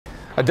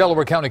A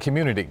Delaware County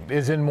community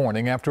is in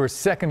mourning after a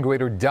second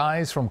grader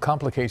dies from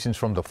complications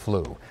from the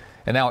flu.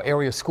 And now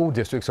area school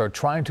districts are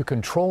trying to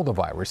control the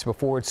virus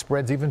before it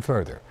spreads even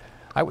further.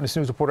 Eyewitness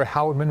News reporter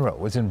Howard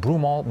Monroe is in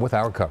Broomall with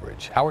our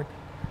coverage. Howard?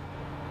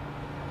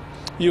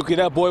 Yuki,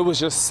 that boy was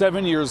just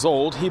 7 years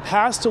old. He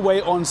passed away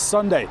on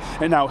Sunday,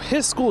 and now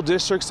his school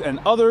districts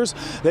and others,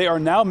 they are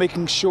now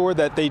making sure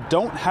that they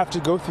don't have to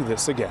go through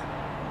this again.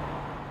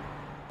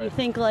 You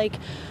think like,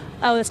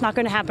 oh, it's not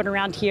going to happen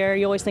around here.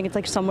 You always think it's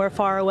like somewhere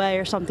far away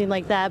or something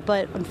like that.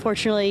 But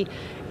unfortunately,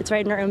 it's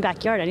right in our own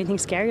backyard. Anything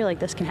scary like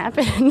this can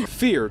happen.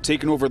 Fear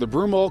taking over the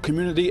Broomall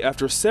community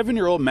after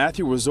 7-year-old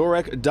Matthew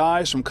Wazorek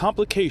dies from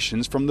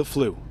complications from the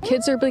flu.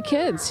 Kids are big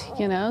kids,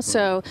 you know,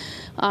 so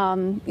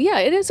yeah,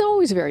 it is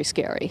always very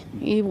scary.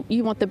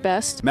 You want the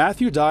best.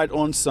 Matthew died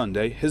on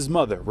Sunday. His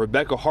mother,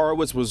 Rebecca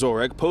Horowitz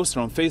Wazorek, posted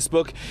on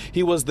Facebook,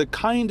 "He was the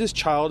kindest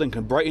child and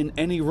could brighten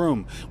any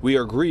room. We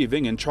are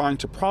grieving and trying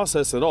to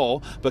process it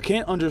all, but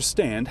can't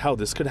understand how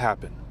this could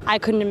happen." I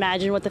couldn't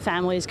imagine what the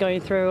family is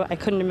going through. I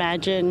couldn't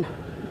imagine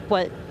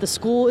what the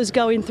school is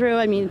going through.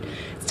 I mean,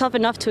 it's tough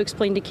enough to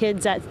explain to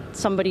kids that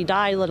somebody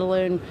died, let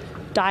alone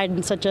died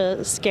in such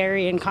a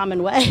scary and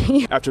common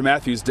way. After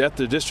Matthew's death,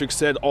 the district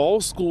said all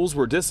schools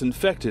were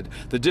disinfected.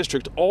 The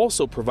district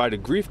also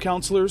provided grief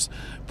counselors.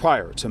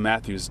 Prior to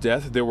Matthew's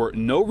death, there were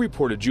no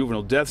reported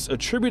juvenile deaths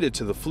attributed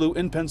to the flu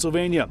in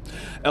Pennsylvania.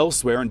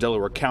 Elsewhere in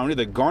Delaware County,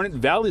 the Garnet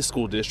Valley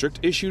School District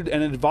issued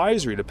an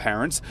advisory to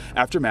parents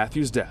after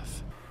Matthew's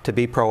death. To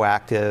be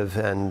proactive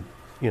and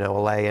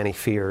allay any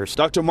fears.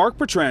 Dr. Mark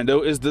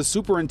Bertrando is the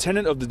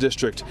superintendent of the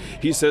district.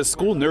 He says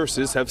school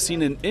nurses have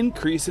seen an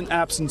increase in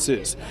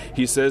absences.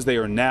 He says they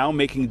are now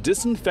making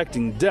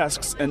disinfecting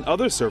desks and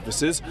other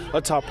surfaces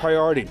a top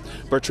priority.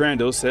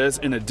 Bertrando says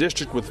in a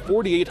district with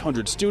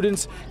 4,800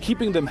 students,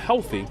 keeping them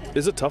healthy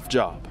is a tough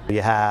job.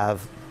 You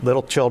have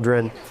little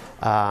children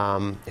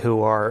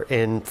who are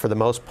in, for the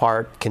most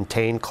part,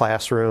 contained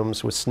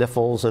classrooms with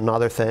sniffles and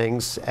other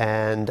things,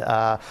 and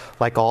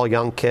like all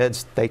young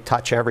kids, they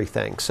touch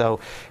everything.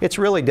 So it's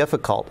really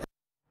difficult.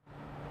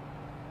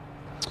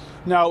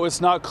 Now, it's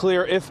not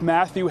clear if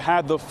Matthew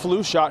had the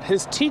flu shot.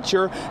 His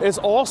teacher is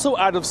also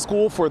out of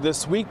school for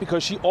this week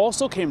because she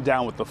also came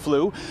down with the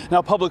flu.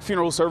 Now, public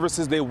funeral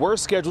services, they were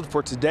scheduled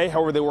for today.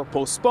 However, they were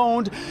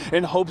postponed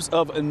in hopes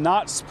of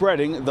not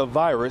spreading the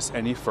virus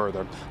any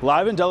further.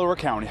 Live in Delaware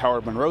County,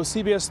 Howard Monroe,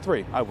 CBS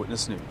 3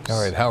 Eyewitness News.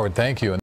 All right, Howard, thank you.